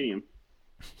stadium?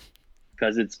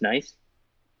 Because it's nice.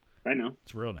 I know.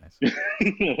 It's real nice.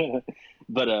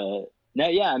 But, no,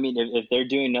 yeah, I mean, if they're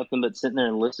doing nothing but sitting there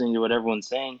and listening to what everyone's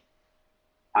saying,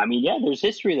 I mean, yeah, there's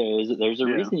history there. There's a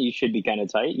reason you should be kind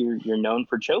of tight. You're known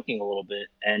for choking a little bit.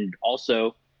 And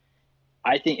also,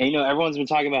 I think, you know, everyone's been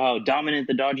talking about how dominant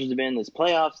the Dodgers have been in this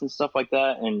playoffs and stuff like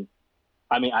that. And,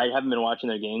 I mean, I haven't been watching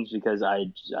their games because I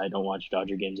don't watch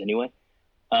Dodger games anyway.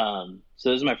 So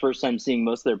this is my first time seeing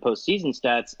most of their postseason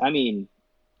stats. I mean,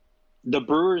 the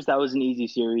Brewers, that was an easy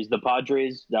series. The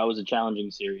Padres, that was a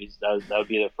challenging series. That would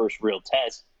be their first real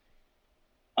test.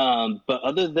 But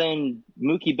other than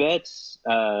Mookie Betts,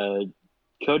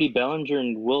 Cody Bellinger,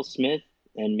 and Will Smith,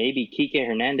 and maybe Kike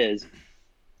Hernandez,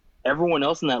 everyone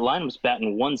else in that line was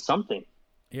batting 1-something.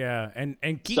 Yeah, and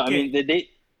Kike... So, I mean,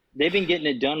 they've been getting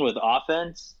it done with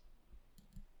offense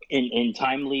in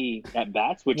timely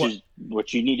at-bats, which is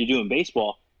what you need to do in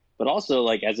baseball. But also,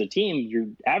 like, as a team, your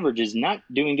average is not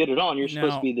doing good at all, and you're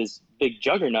supposed to be this big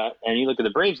juggernaut. And you look at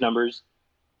the Braves numbers,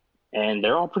 and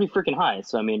they're all pretty freaking high.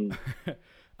 So, I mean...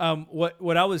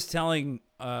 What I was telling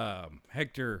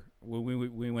Hector when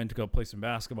we went to go play some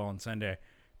basketball on Sunday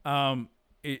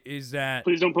is that...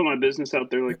 Please don't put my business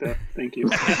out there like that. Thank you.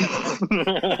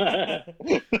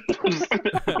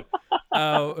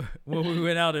 When we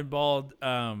went out and balled,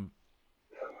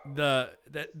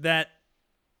 that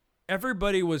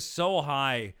everybody was so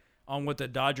high on what the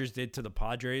Dodgers did to the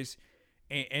Padres,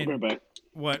 and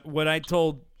what I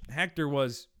told Hector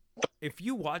was, if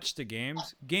you watch the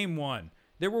games, game one,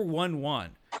 they were 1-1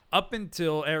 up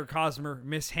until Eric Hosmer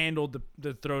mishandled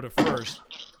the throw to first.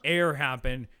 Error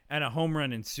happened and a home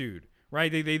run ensued.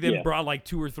 Right? They then brought like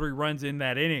 2 or 3 runs in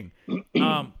that inning.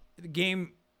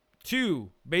 Game 2,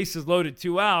 bases loaded,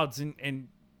 2 outs, and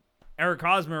Eric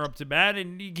Hosmer up to bat,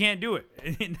 and he can't do it.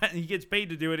 He gets paid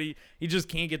to do it. He just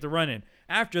can't get the run in.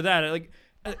 After that, like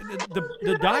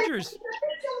the Dodgers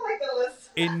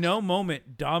in no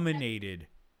moment dominated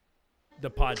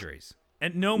the Padres.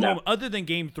 At no moment, other than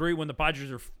game 3 when the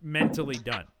Padres are mentally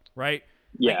done, right?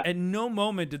 Yeah. Like, at no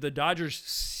moment did the Dodgers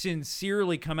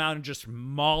sincerely come out and just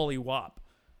mollywop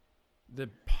the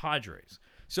Padres.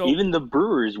 So Even the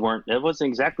Brewers weren't. It wasn't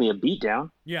exactly a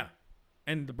beatdown. yeah,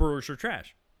 and the Brewers are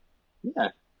trash. Yeah.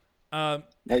 Um,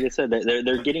 Like I said,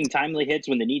 they're getting timely hits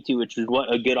when they need to, which is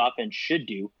what a good offense should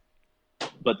do.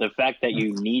 But the fact that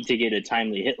you need to get a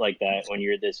timely hit like that when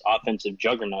you're this offensive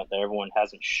juggernaut that everyone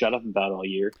hasn't shut up about all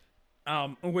year,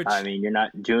 which I mean, you're not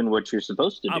doing what you're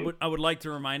supposed to do. I would like to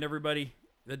remind everybody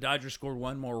the Dodgers scored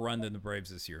one more run than the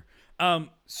Braves this year.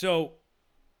 So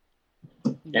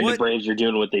And the Braves are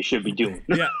doing what they should be doing.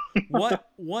 yeah, what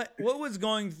was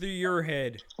going through your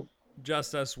head,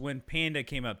 Justus, when Panda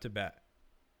came up to bat?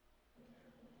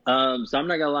 So I'm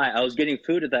not gonna lie, I was getting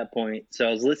food at that point, so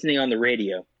I was listening on the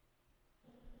radio.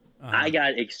 I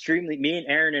got me and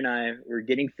Aaron and I were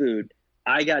getting food.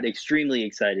 I got extremely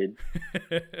excited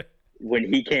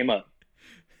when he came up.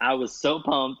 I was so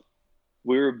pumped.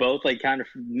 We were both like kind of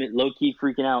low key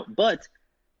freaking out. But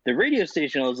the radio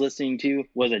station I was listening to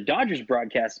was a Dodgers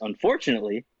broadcast,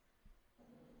 unfortunately.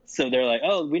 So they're like,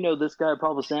 oh, we know this guy,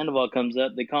 Pablo Sandoval, comes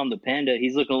up. They call him the Panda.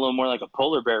 He's looking a little more like a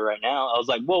polar bear right now. I was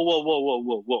like, whoa, whoa, whoa, whoa,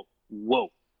 whoa, whoa,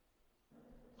 whoa.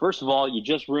 First of all, you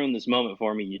just ruined this moment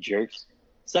for me, you jerks.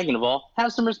 Second of all,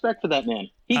 have some respect for that man.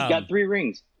 He's got 3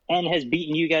 rings and has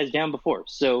beaten you guys down before.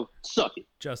 So suck it.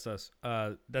 Justus,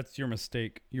 that's your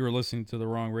mistake. You were listening to the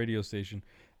wrong radio station.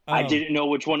 I didn't know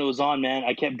which one it was on, man.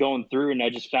 I kept going through and I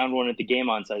just found one at the game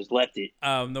on, so I just left it.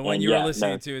 The one you were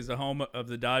listening to is the home of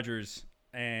the Dodgers.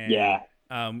 And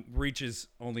reaches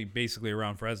only basically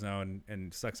around Fresno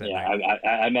and sucks at night.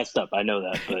 I messed up. I know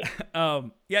that,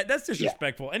 but yeah, that's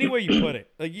disrespectful. Any way you put it,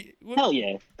 like hell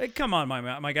yeah. Like, come on,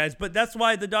 my guys. But that's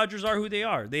why the Dodgers are who they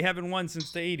are. They haven't won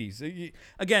since the '80s.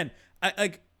 Again,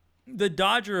 like the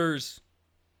Dodgers.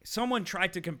 Someone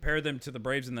tried to compare them to the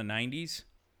Braves in the '90s,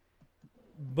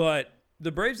 but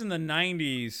the Braves in the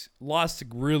 '90s lost to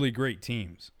really great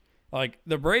teams. Like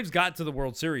the Braves got to the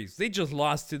World Series, they just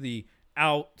lost to the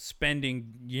outspending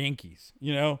Yankees.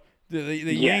 You know, the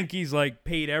Yankees like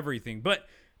paid everything. But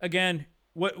again,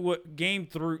 what game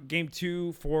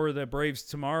 2 for the Braves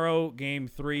tomorrow, game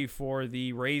 3 for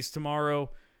the Rays tomorrow.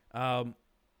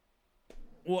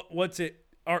 What's it?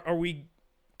 Are we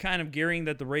kind of gearing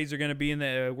that the Rays are going to be in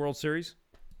the World Series?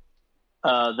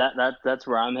 That's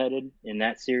where I'm headed in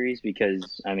that series,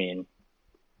 because I mean,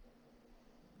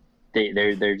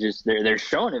 they're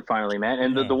showing it finally, man.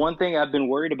 And the one thing I've been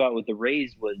worried about with the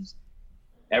Rays was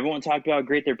everyone talked about how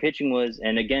great their pitching was,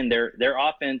 and again their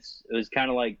offense was kind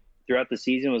of like throughout the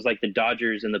season was like the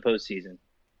Dodgers in the postseason,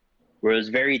 where it was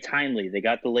very timely. They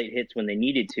got the late hits when they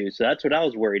needed to, so that's what I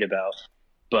was worried about.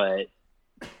 But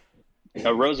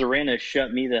Rosarena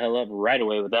shut me the hell up right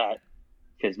away with that,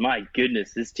 because my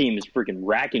goodness, this team is freaking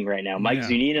racking right now. Mike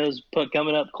Zunino's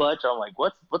coming up clutch. I'm like,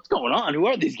 what's going on? Who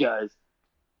are these guys?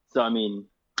 So, I mean,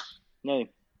 no,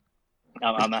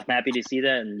 I'm happy to see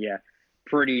that. And, yeah,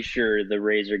 pretty sure the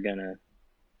Rays are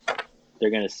they're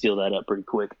going to steal that up pretty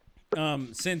quick.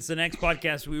 Since the next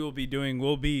podcast we will be doing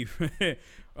will be for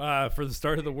the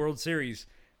start of the World Series,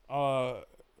 how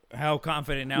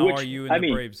confident are you in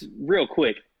the Braves? Real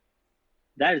quick,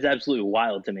 that is absolutely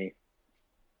wild to me.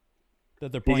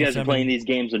 That they're these guys are playing these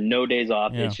games with no days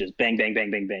off. Yeah. It's just bang, bang,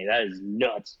 bang, bang, bang. That is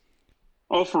nuts.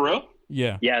 Oh, for real?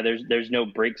 Yeah. Yeah, there's no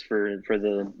breaks for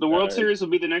the World Series will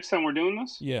be the next time we're doing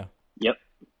this? Yeah. Yep.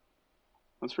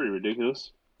 That's pretty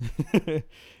ridiculous.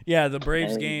 Yeah, the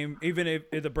Braves game, even if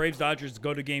the Braves Dodgers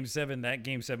go to game 7, that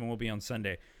game 7 will be on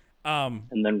Sunday. And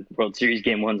then World Series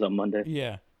game 1's on Monday.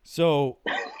 Yeah. So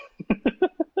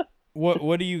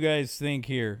what do you guys think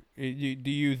here? Do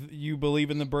you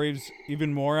believe in the Braves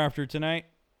even more after tonight?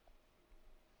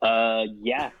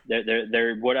 Yeah,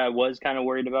 they're what I was kind of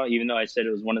worried about, even though I said it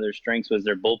was one of their strengths was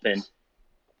their bullpen.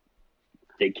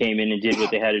 They came in and did what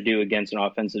they had to do against an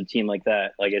offensive team like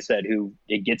that. Like I said, who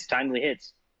it gets timely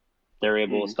hits. They're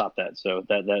able to stop that. So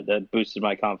that boosted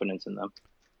my confidence in them.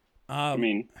 I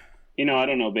mean, I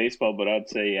don't know baseball, but I'd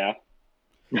say yeah.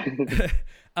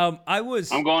 I'm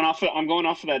going off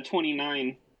of that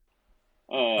 29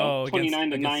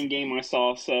 to 9 game I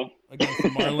saw, so against the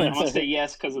Marlins. I'm gonna say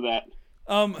yes because of that.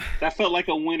 That felt like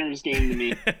a winner's game to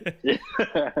me.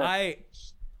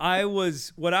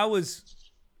 What I was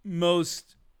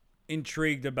most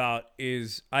intrigued about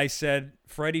is I said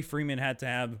Freddie Freeman had to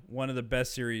have one of the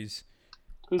best series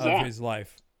his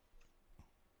life.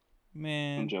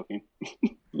 Man, I'm joking.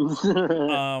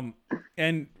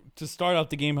 And to start off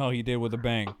the game how he did with a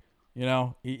bang,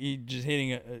 he just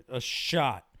hitting a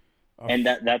shot. And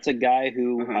that's a guy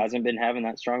who hasn't been having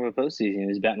that strong of a postseason.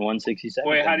 He's batting 167.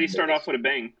 Wait, how did he start off with a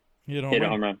bang? Hit a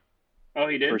home run. Oh,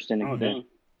 he did? First inning. Oh, dang.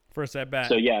 first at bat.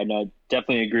 So yeah, no,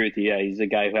 definitely agree with you. Yeah, he's a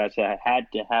guy who had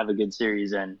to have a good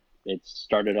series, and it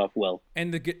started off well.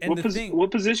 And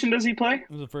what position does he play? It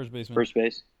was a first baseman. First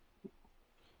base.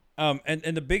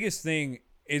 And the biggest thing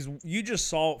is you just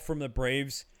saw from the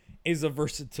Braves is the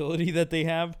versatility that they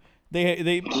have.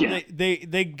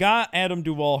 They got Adam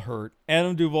Duvall hurt.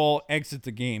 Adam Duvall exits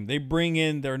the game. They bring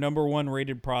in their number 1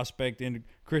 rated prospect in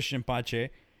Christian Pache.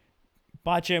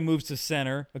 Pache moves to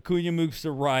center. Acuna moves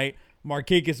to right.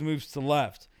 Markakis moves to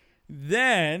left.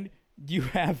 Then you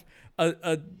have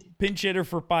a pinch hitter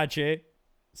for Pache,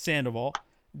 Sandoval.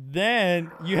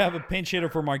 Then you have a pinch hitter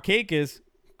for Markakis,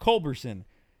 Culberson.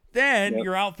 Then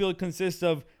your outfield consists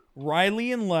of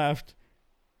Riley in left,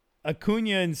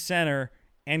 Acuna in center,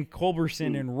 and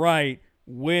Culberson in right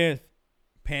with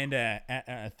Panda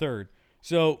at third.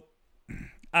 So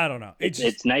I don't know.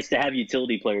 It's nice to have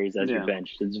utility players as your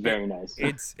bench. It's very nice.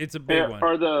 It's a big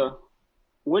one.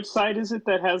 Which side is it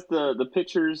that has the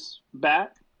pitcher's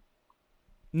bat?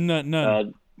 None.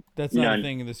 That's not a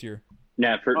thing this year.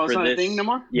 No, for it's not this, a thing no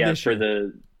more? Yeah,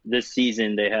 this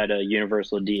season they had a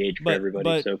universal DH for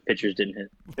everybody, so pitchers didn't hit.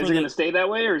 Is it going to stay that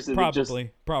way, or is it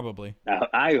probably?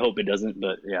 I hope it doesn't,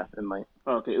 but yeah, it might.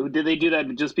 Okay, did they do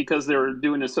that just because they were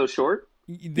doing it so short?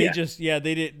 They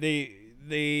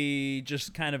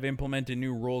just kind of implemented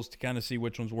new rules to kind of see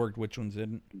which ones worked, which ones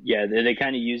didn't. Yeah, they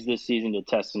kind of used this season to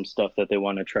test some stuff that they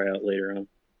want to try out later on.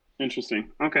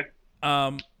 Interesting. Okay.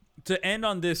 To end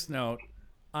on this note,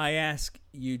 I ask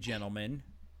you gentlemen,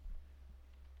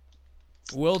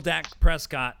 will Dak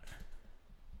Prescott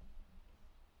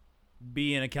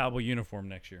be in a Cowboy uniform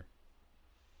next year?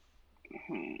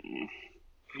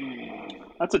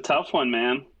 That's a tough one,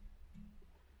 man.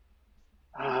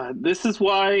 This is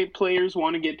why players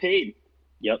want to get paid.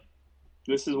 Yep.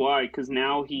 This is why, because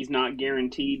now he's not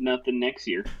guaranteed nothing next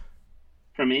year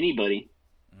from anybody.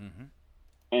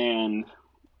 Mm-hmm.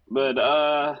 But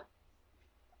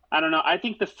I don't know. I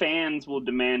think the fans will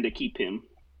demand to keep him.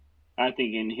 I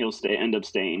think, and he'll end up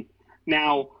staying.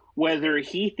 Now, whether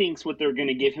he thinks what they're going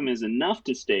to give him is enough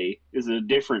to stay is a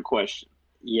different question.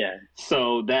 Yeah.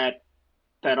 So that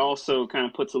also kind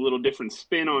of puts a little different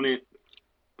spin on it.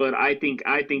 But I think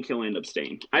he'll end up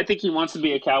staying. I think he wants to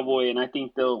be a Cowboy, and I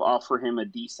think they'll offer him a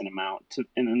decent amount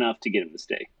and enough to get him to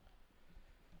stay.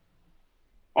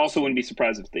 Also, wouldn't be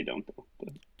surprised if they don't, though.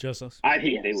 But Justice. I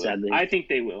think they will. Sadly. I think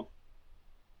they will.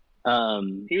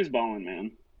 He was balling,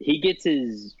 man. He gets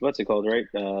his what's it called, right?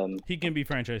 He can be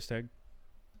franchise tag.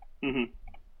 Mm-hmm.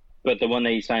 But the one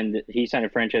that he signed a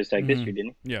franchise tag this year,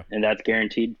 didn't he? Yeah. And that's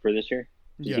guaranteed for this year.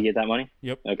 Does he get that money?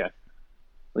 Yep. Okay.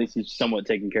 At least he's somewhat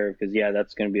taken care of because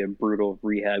that's going to be a brutal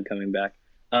rehab coming back.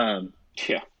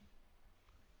 Yeah.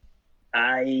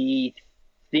 I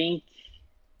think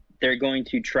they're going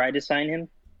to try to sign him.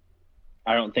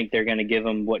 I don't think they're going to give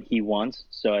him what he wants,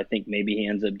 so I think maybe he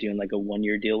ends up doing like a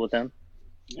 1-year deal with them,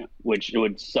 which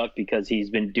would suck because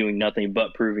he's been doing nothing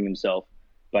but proving himself.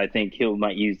 But I think he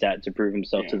might use that to prove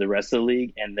himself to the rest of the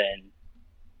league, and then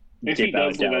if he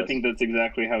does it, I think that's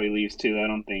exactly how he leaves too. I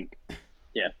don't think.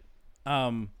 Yeah.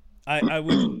 I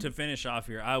would, to finish off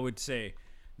here, I would say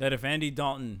that if Andy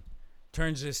Dalton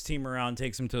turns his team around,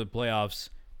 takes him to the playoffs,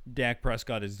 Dak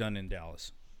Prescott is done in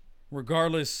Dallas.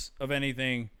 Regardless of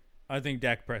anything, I think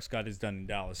Dak Prescott is done in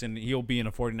Dallas, and he'll be in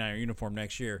a 49er uniform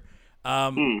next year.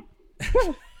 I'm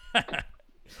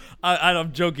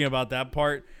joking about that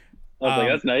part. I was like,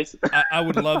 that's nice. I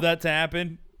would love that to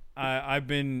happen. I've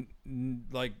been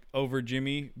like over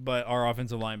Jimmy, but our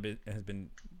offensive line has been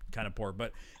kind of poor.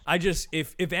 But I just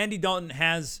if Andy Dalton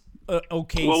has an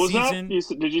okay what was season,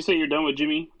 that? Did you say you're done with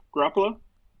Jimmy Garoppolo?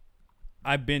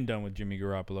 I've been done with Jimmy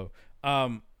Garoppolo.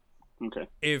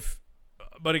 Okay.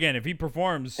 But again, if he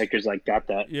performs, Hector's like, got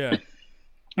that. Yeah.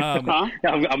 I'm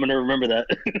gonna remember that.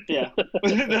 Yeah.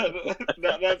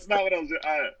 That's not what I was.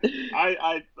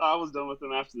 I was done with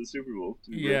him after the Super Bowl.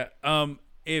 Yeah.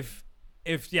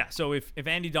 So if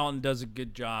Andy Dalton does a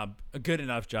good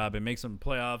enough job, and makes some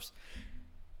playoffs,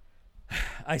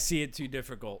 I see it too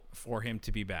difficult for him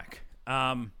to be back.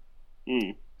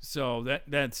 So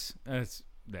that's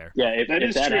there. Yeah, if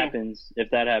that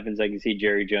happens, I can see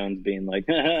Jerry Jones being like,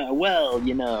 well,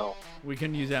 we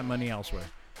can use that money elsewhere.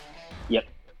 Yep.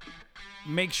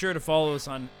 Make sure to follow us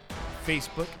on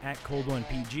Facebook at Cold One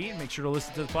PG, and make sure to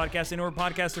listen to the podcast anywhere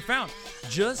podcasts are found.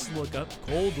 Just look up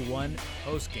Cold One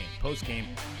Postgame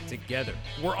together.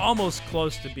 We're almost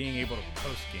close to being able to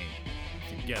postgame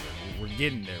together. We're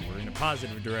getting there. We're in a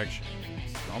positive direction.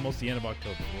 It's almost the end of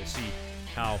October. We'll see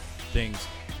how things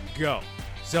go.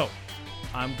 So,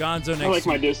 I'm Gonzo next. I like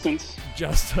my distance.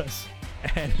 Justice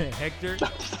and Hector.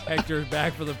 Hector's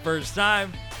back for the first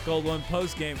time. Cold One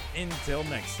postgame. Until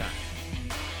next time.